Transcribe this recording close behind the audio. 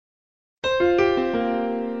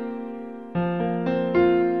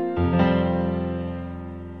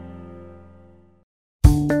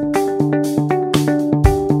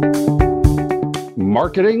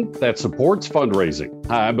marketing that supports fundraising.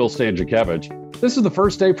 Hi, I'm Bill Stanczykiewicz. This is the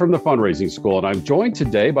first day from the fundraising school, and I'm joined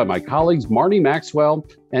today by my colleagues Marnie Maxwell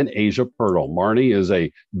and Asia Pirtle. Marnie is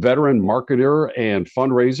a veteran marketer and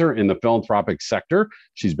fundraiser in the philanthropic sector.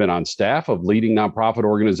 She's been on staff of leading nonprofit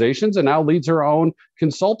organizations and now leads her own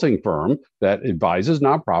consulting firm that advises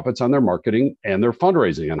nonprofits on their marketing and their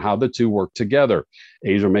fundraising and how the two work together.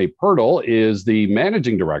 Asia May Pirtle is the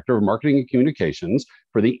managing director of marketing and communications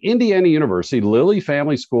for the Indiana University Lilly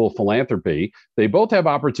Family School of Philanthropy. They both have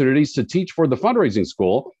opportunities to teach for the fundraising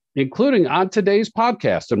school, including on today's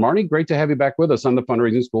podcast. And Marnie, great to have you back with us on the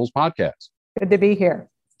Fundraising Schools podcast. Good to be here.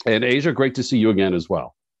 And Asia, great to see you again as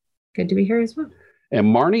well. Good to be here as well. And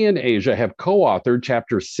Marnie and Asia have co-authored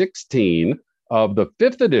chapter 16 of the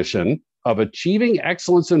 5th edition of Achieving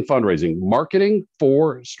Excellence in Fundraising, Marketing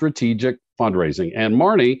for Strategic Fundraising. And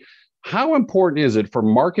Marnie, how important is it for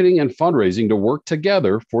marketing and fundraising to work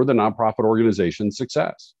together for the nonprofit organization's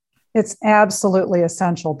success? It's absolutely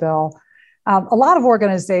essential, Bill. A lot of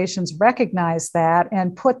organizations recognize that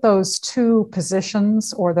and put those two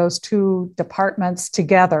positions or those two departments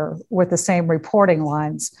together with the same reporting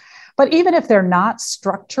lines. But even if they're not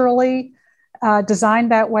structurally designed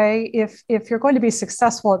that way, if you're going to be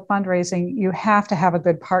successful at fundraising, you have to have a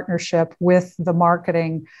good partnership with the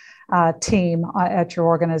marketing team at your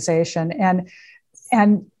organization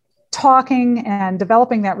and talking and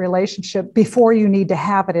developing that relationship before you need to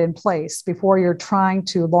have it in place, before you're trying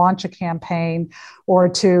to launch a campaign or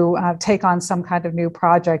to take on some kind of new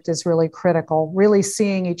project is really critical. Really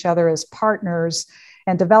seeing each other as partners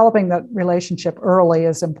and developing that relationship early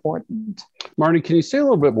is important. Marnie, can you say a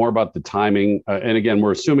little bit more about the timing? And again,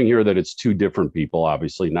 we're assuming here that it's two different people,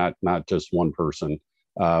 obviously, not just one person.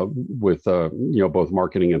 With both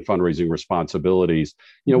marketing and fundraising responsibilities.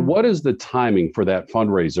 What is the timing for that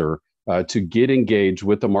fundraiser to get engaged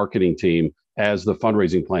with the marketing team as the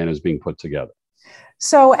fundraising plan is being put together?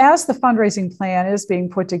 So as the fundraising plan is being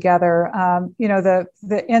put together,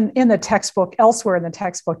 in the textbook, elsewhere in the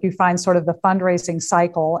textbook, you find sort of the fundraising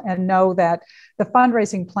cycle, and know that the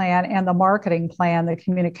fundraising plan and the marketing plan, the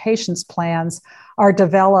communications plans, are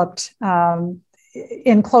developed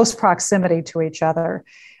in close proximity to each other.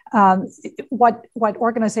 What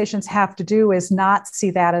organizations have to do is not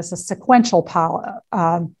see that as a sequential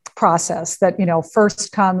process, that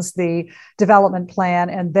first comes the development plan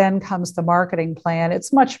and then comes the marketing plan.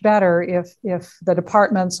 It's much better if the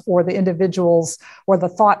departments or the individuals or the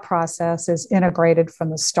thought process is integrated from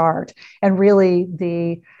the start, and really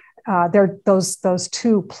those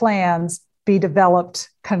two plans be developed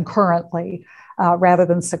concurrently rather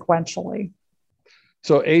than sequentially.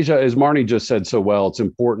 So Asia, as Marnie just said so well, it's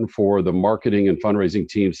important for the marketing and fundraising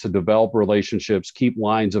teams to develop relationships, keep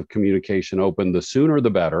lines of communication open, the sooner the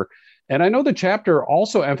better. And I know the chapter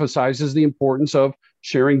also emphasizes the importance of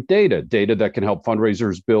sharing data that can help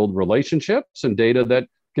fundraisers build relationships and data that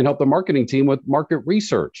can help the marketing team with market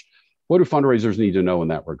research. What do fundraisers need to know in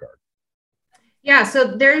that regard? Yeah,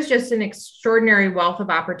 so there's just an extraordinary wealth of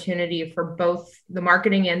opportunity for both the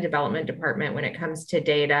marketing and development department when it comes to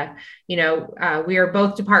data. We are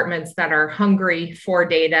both departments that are hungry for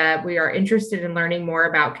data. We are interested in learning more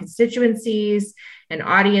about constituencies and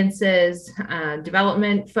audiences.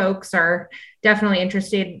 Development folks are definitely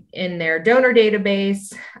interested in their donor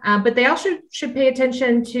database, but they also should pay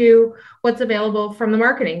attention to what's available from the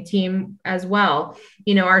marketing team as well.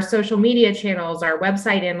 Our social media channels, our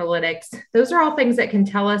website analytics, those are all things that can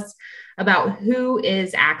tell us about who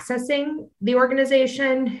is accessing the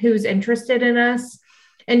organization, who's interested in us,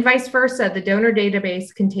 and vice versa. The donor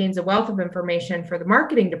database contains a wealth of information for the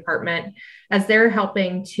marketing department as they're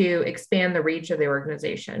helping to expand the reach of the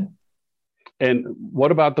organization. And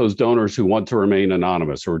what about those donors who want to remain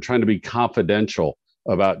anonymous or are trying to be confidential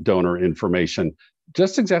about donor information?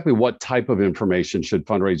 Just exactly what type of information should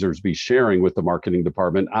fundraisers be sharing with the marketing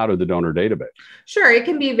department out of the donor database? Sure. It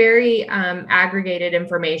can be very aggregated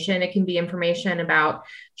information. It can be information about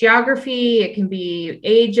geography. It can be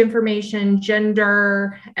age information,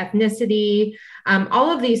 gender, ethnicity. All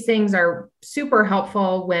of these things are super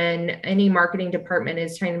helpful when any marketing department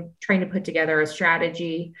is trying to put together a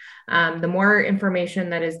strategy. The more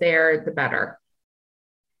information that is there, the better.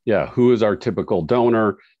 Yeah, who is our typical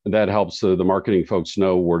donor? And that helps the marketing folks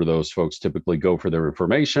know where do those folks typically go for their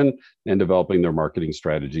information and developing their marketing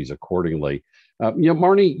strategies accordingly.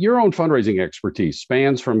 Marnie, your own fundraising expertise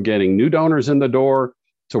spans from getting new donors in the door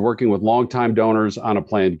to working with longtime donors on a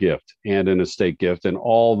planned gift and an estate gift and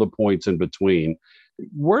all the points in between.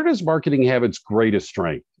 Where does marketing have its greatest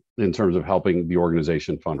strength in terms of helping the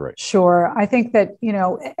organization fundraise? Sure. I think that,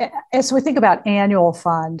 as we think about annual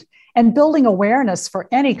fund and building awareness for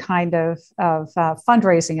any kind of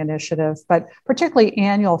fundraising initiative, but particularly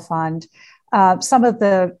annual fund, some of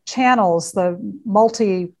the channels, the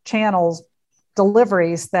multi-channels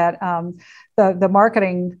deliveries that the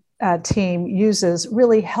marketing team uses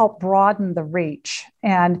really help broaden the reach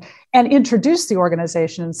and introduce the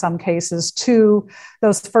organization in some cases to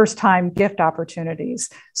those first-time gift opportunities.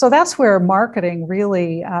 So that's where marketing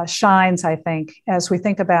really shines, I think, as we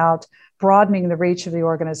think about broadening the reach of the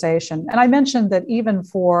organization. And I mentioned that even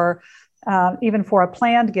for a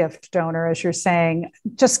planned gift donor, as you're saying,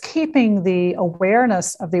 just keeping the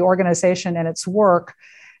awareness of the organization and its work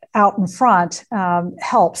out in front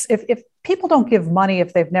helps. If people don't give money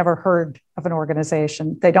if they've never heard of an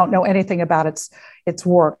organization, they don't know anything about its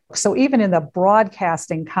work. So even in the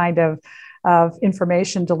broadcasting kind of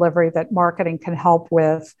information delivery that marketing can help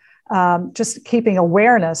with, just keeping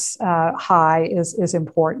awareness high is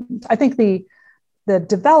important. I think the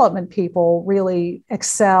development people really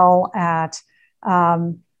excel at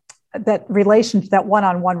that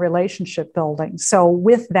one-on-one relationship building. So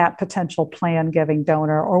with that potential plan giving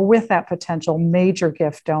donor or with that potential major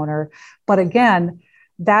gift donor, but again,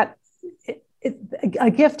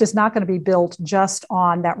 a gift is not going to be built just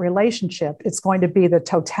on that relationship. It's going to be the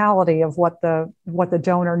totality of what the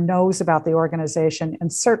donor knows about the organization,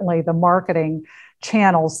 and certainly the marketing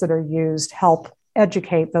channels that are used help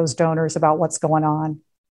educate those donors about what's going on.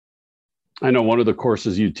 I know one of the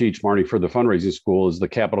courses you teach, Marnie, for the fundraising school is the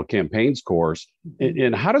capital campaigns course.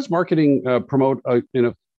 And how does marketing promote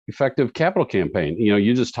an effective capital campaign?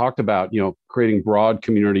 You just talked about, creating broad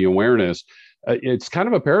community awareness. It's kind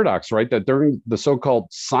of a paradox, right? That during the so-called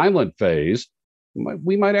silent phase,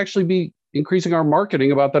 we might actually be increasing our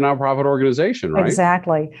marketing about the nonprofit organization, right?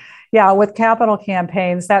 Exactly. Yeah, with capital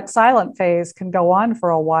campaigns, that silent phase can go on for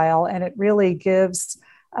a while, and it really gives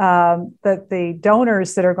the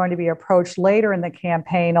donors that are going to be approached later in the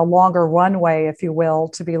campaign a longer runway, if you will,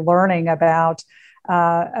 to be learning about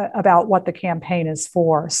what the campaign is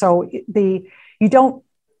for. So you don't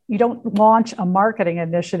launch a marketing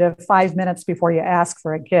initiative 5 minutes before you ask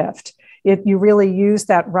for a gift. You really use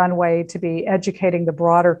that runway to be educating the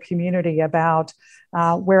broader community about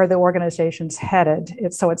where the organization's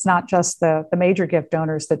headed. So it's not just the major gift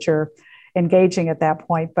donors that you're engaging at that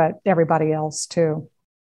point, but everybody else too.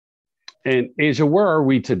 And Asia, where are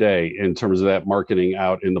we today in terms of that marketing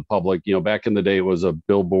out in the public? Back in the day, it was a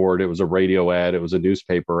billboard, it was a radio ad, it was a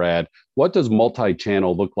newspaper ad. What does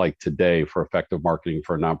multi-channel look like today for effective marketing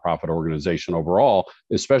for a nonprofit organization overall,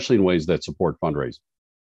 especially in ways that support fundraising?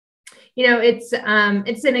 It's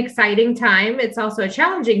an exciting time. It's also a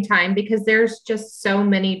challenging time because there's just so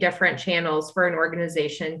many different channels for an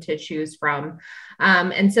organization to choose from.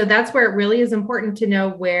 And so that's where it really is important to know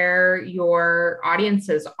where your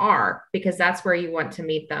audiences are, because that's where you want to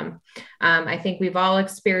meet them. I think we've all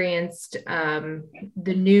experienced the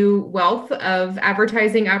new wealth of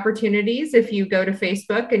advertising opportunities. If you go to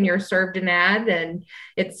Facebook and you're served an ad and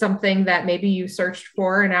it's something that maybe you searched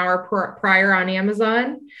for an hour prior on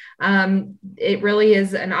Amazon, it really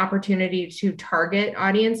is an opportunity to target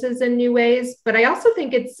audiences in new ways. But I also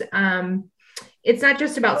think it's not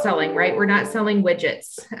just about selling, right? We're not selling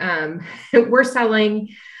widgets. We're selling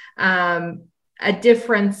a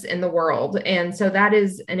difference in the world. And so that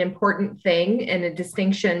is an important thing and a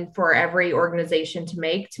distinction for every organization to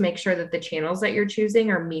make sure that the channels that you're choosing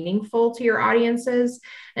are meaningful to your audiences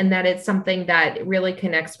and that it's something that really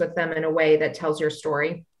connects with them in a way that tells your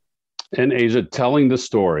story. And Asia, telling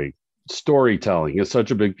the storytelling is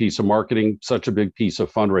such a big piece of marketing, such a big piece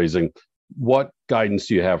of fundraising. What guidance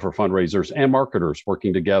do you have for fundraisers and marketers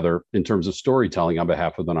working together in terms of storytelling on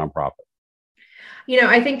behalf of the nonprofit?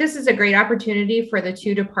 I think this is a great opportunity for the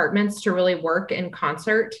two departments to really work in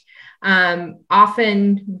concert.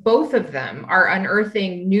 Often both of them are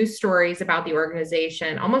unearthing new stories about the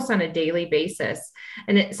organization almost on a daily basis.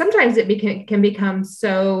 And sometimes it can become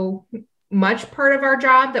so much part of our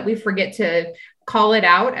job that we forget to call it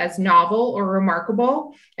out as novel or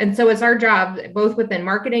remarkable. And so it's our job, both within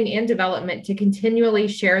marketing and development, to continually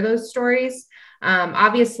share those stories.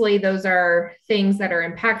 Obviously, those are things that are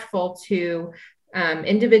impactful to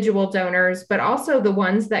individual donors, but also the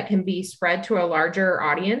ones that can be spread to a larger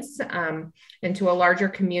audience and to a larger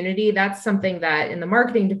community. That's something that in the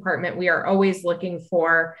marketing department, we are always looking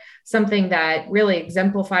for something that really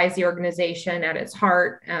exemplifies the organization at its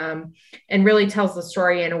heart and really tells the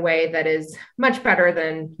story in a way that is much better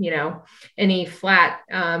than, any flat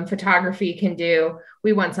photography can do.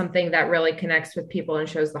 We want something that really connects with people and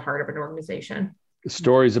shows the heart of an organization.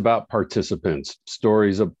 Stories about participants,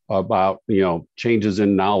 stories about, changes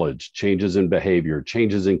in knowledge, changes in behavior,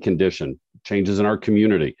 changes in condition, changes in our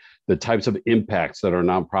community, the types of impacts that our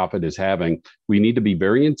nonprofit is having. We need to be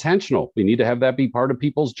very intentional. We need to have that be part of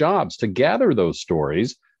people's jobs, to gather those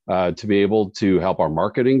stories, to be able to help our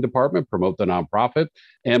marketing department promote the nonprofit.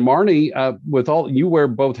 And Marnie, you wear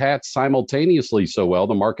both hats simultaneously so well,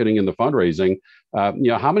 the marketing and the fundraising.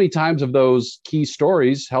 How many times have those key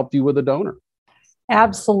stories helped you with a donor?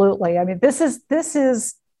 Absolutely. I mean, this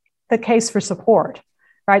is the case for support,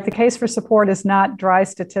 right? The case for support is not dry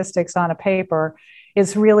statistics on a paper.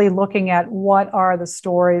 It's really looking at what are the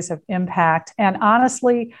stories of impact. And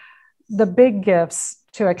honestly, the big gifts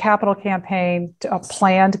to a capital campaign, to a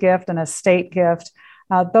planned gift and a state gift,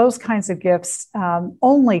 those kinds of gifts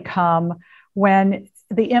only come when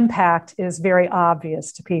the impact is very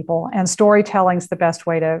obvious to people. And storytelling is the best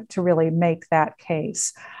way to really make that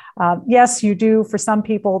case. Yes, you do. For some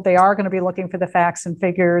people, they are going to be looking for the facts and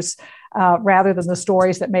figures rather than the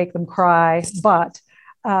stories that make them cry. But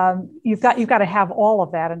you've got to have all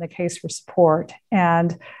of that in the case for support.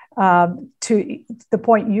 And to the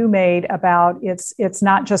point you made about it's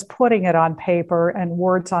not just putting it on paper and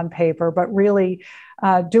words on paper, but really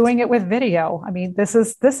doing it with video. I mean, this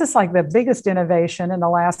is like the biggest innovation in the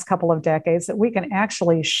last couple of decades, that we can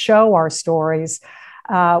actually show our stories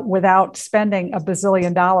without spending $1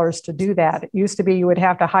 bazillion to do that. It used to be you would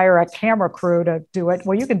have to hire a camera crew to do it.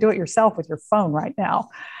 Well, you can do it yourself with your phone right now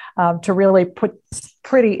to really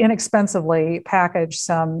pretty inexpensively package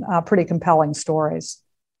some pretty compelling stories.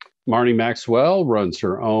 Marnie Maxwell runs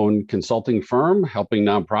her own consulting firm, helping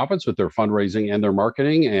nonprofits with their fundraising and their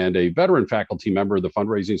marketing, and a veteran faculty member of the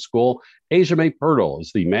fundraising school. Asia May Pirtle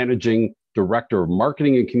is the managing director of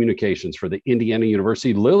marketing and communications for the Indiana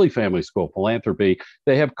University Lilly Family School of Philanthropy.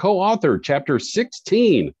 They have co-authored chapter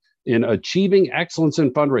 16 in Achieving Excellence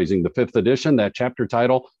in Fundraising, the 5th edition, that chapter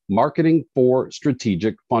title, Marketing for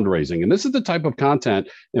Strategic Fundraising. And this is the type of content,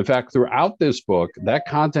 in fact, throughout this book, that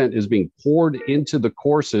content is being poured into the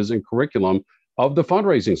courses and curriculum of the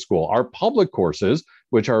fundraising school. Our public courses,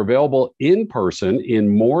 which are available in person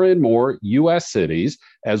in more and more U.S. cities,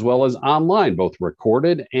 as well as online, both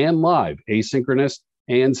recorded and live, asynchronous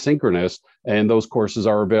and synchronous. And those courses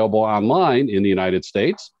are available online in the United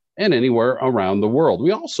States and anywhere around the world.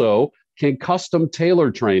 We also can custom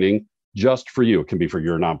tailor training just for you. It can be for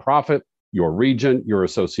your nonprofit, your region, your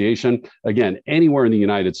association, again, anywhere in the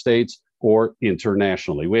United States or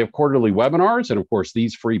internationally. We have quarterly webinars and, of course,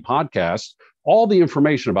 these free podcasts. All the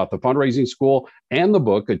information about the fundraising school and the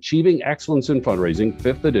book, Achieving Excellence in Fundraising,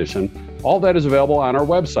 5th edition, all that is available on our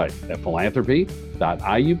website at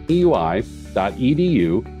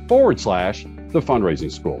philanthropy.iupui.edu/the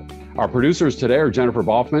fundraising school. Our producers today are Jennifer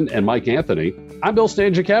Boffman and Mike Anthony. I'm Bill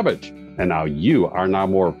Stanczykiewicz, and now you are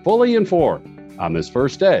more fully informed on this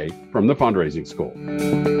first day from the fundraising school.